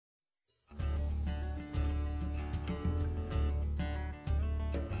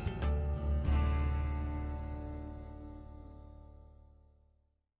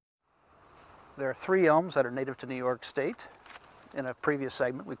There are 3 elms that are native to New York State. In a previous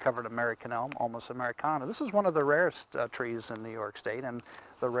segment, we covered American elm, Ulmus americana. This is one of the rarest trees in New York State, and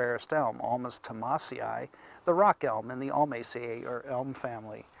the rarest elm, Ulmus thomasii, the rock elm in the Ulmaceae, or elm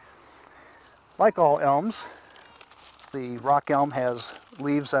family. Like all elms, the rock elm has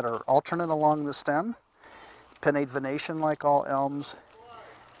leaves that are alternate along the stem, pinnate venation like all elms,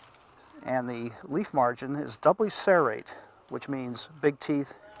 and the leaf margin is doubly serrate, which means big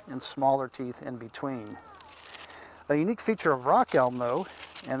teeth and smaller teeth in between. A unique feature of rock elm, though,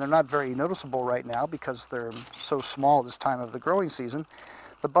 and they're not very noticeable right now because they're so small this time of the growing season,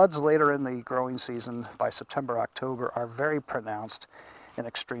 the buds later in the growing season, by September, October, are very pronounced and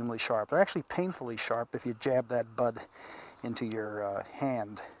extremely sharp. They're actually painfully sharp if you jab that bud into your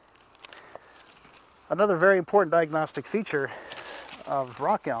hand. Another very important diagnostic feature of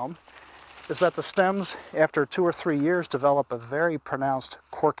rock elm is that the stems, after 2 or 3 years, develop a very pronounced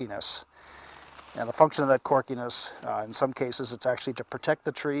corkiness. And the function of that corkiness, in some cases, it's actually to protect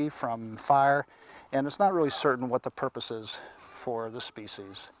the tree from fire, and it's not really certain what the purpose is for this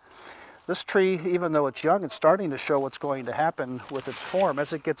species. This tree, even though it's young, it's starting to show what's going to happen with its form.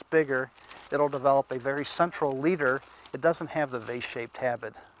 As it gets bigger, it'll develop a very central leader. It doesn't have the vase-shaped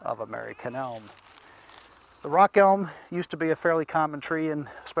habit of American elm. The rock elm used to be a fairly common tree,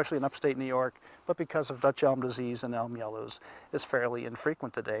 especially in upstate New York, but because of Dutch elm disease and elm yellows, is fairly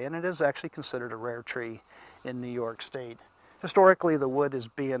infrequent today, and it is actually considered a rare tree in New York State. Historically, the wood is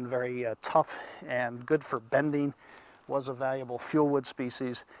being very tough and good for bending, was a valuable fuel wood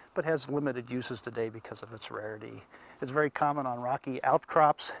species, but has limited uses today because of its rarity. It's very common on rocky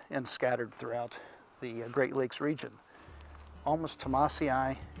outcrops and scattered throughout the Great Lakes region. Ulmus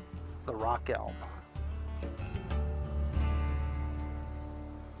thomasii, the rock elm.